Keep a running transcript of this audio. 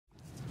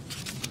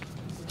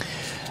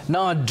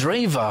Now, a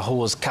driver who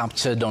was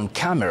captured on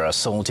camera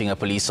assaulting a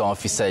police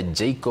officer,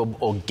 Jacob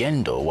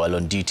Ogendo, while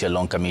on duty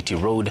along Committee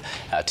Road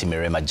at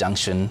Mirema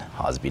Junction,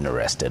 has been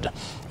arrested.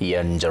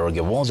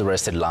 Njoroge was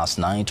arrested last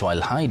night while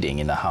hiding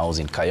in a house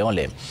in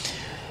Kayole.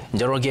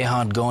 Njoroge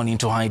had gone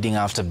into hiding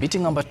after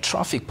beating up a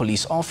traffic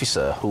police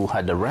officer who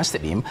had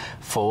arrested him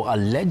for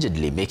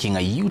allegedly making a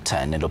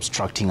U-turn and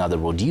obstructing other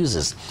road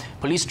users.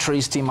 Police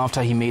traced him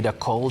after he made a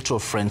call to a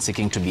friend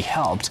seeking to be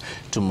helped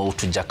to move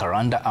to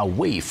Jacaranda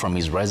away from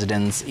his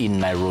residence in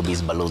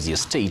Nairobi's Balozi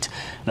Estate.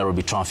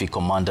 Nairobi Traffic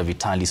Commander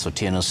Vitalis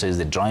Otieno says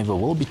the driver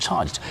will be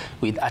charged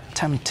with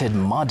attempted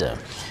murder.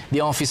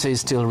 The officer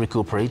is still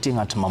recuperating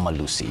at Mama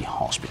Lucy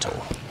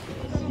Hospital.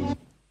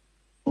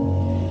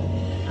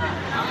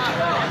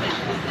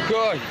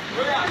 Good.